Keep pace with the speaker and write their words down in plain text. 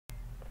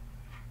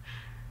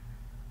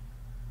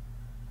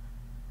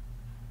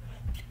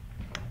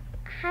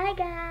Hi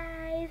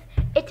guys,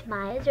 it's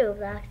Maya's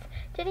Roblox.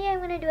 Today I'm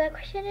going to do a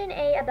question and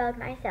A about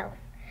myself.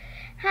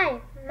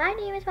 Hi, my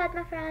name is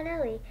Fatma Farhan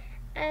Ali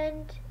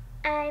and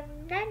I'm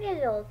 9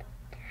 years old.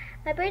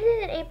 My birthday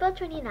is in April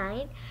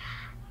 29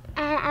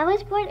 and I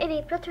was born in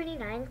April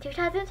 29,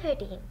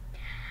 2013.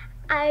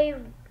 I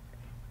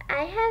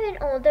have an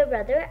older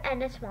brother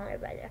and a smaller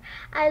brother.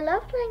 I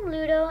love playing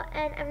Ludo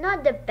and I'm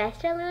not the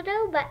best at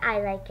Ludo, but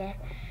I like it.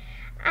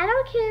 I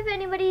don't care if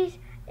anybody's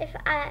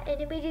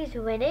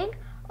winning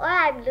or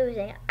I'm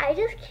losing. I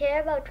just care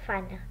about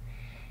fun.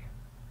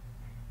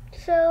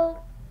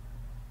 So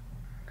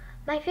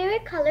my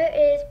favorite color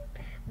is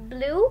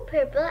blue,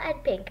 purple,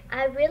 and pink.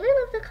 I really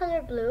love the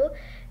color blue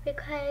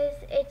because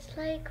it's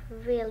like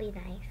really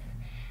nice.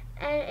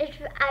 And it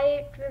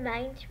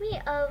reminds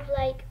me of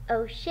like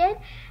ocean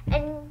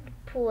and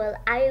pool.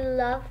 I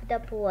love the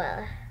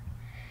pool.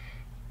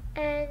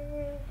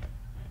 And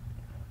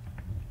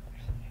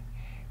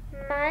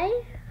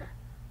my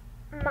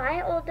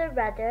older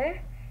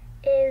brother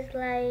is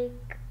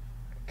like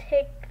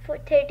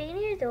 13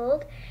 years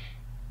old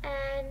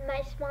and my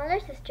smaller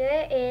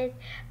sister is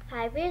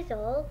 5 years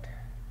old.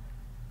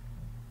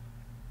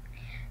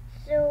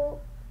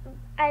 So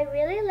I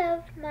really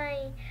love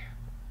my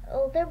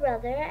older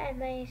brother and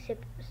my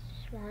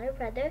smaller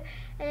brother,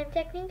 and I'm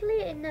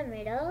technically in the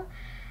middle.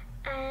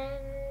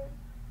 And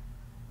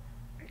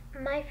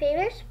my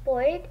favorite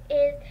sport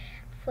is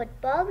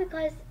football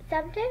because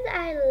sometimes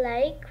I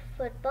like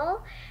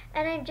football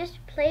and I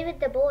just play with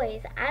the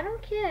boys. I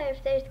don't care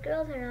if there's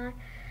girls or not.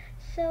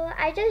 So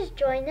I just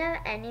join them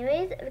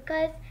anyways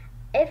because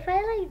if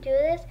I like do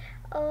this,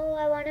 oh,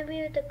 I want to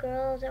be with the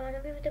girls,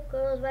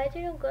 why is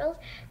there no girls?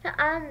 So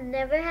I'll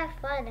never have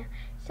fun.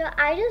 So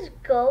I just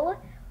go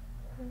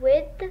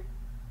with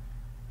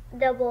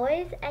the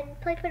boys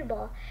and play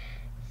football.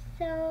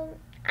 So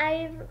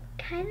I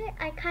kind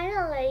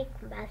of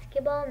like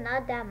basketball,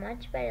 not that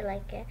much, but I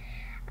like it.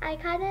 I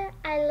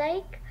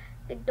like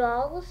the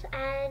dolls,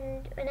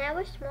 and when I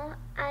was small,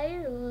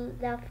 I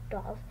loved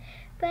dolls,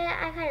 but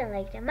I kind of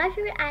like them. My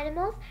favorite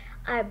animals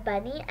are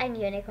bunny and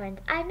unicorns.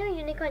 I know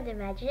unicorns are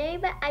imaginary,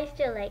 but I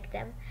still like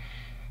them.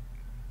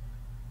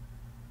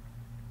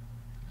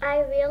 I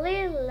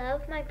really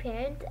love my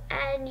parents,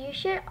 and you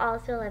should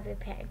also love your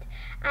parents.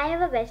 I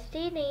have a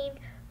bestie named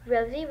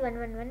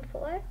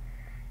Rosie1114,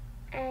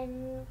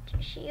 and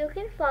you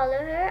can follow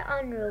her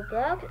on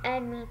Roblox,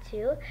 and me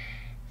too.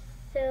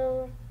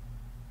 So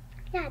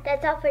yeah,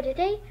 that's all for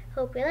today.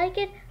 Hope you like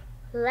it.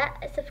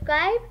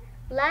 Subscribe,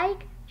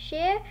 like,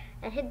 share,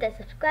 and hit the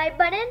subscribe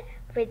button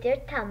with your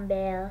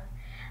thumbnail.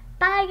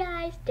 Bye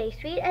guys, stay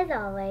sweet as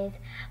always.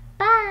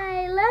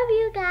 Bye, love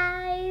you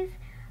guys.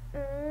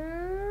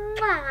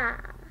 Mwah.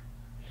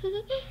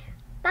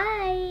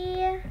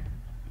 Bye.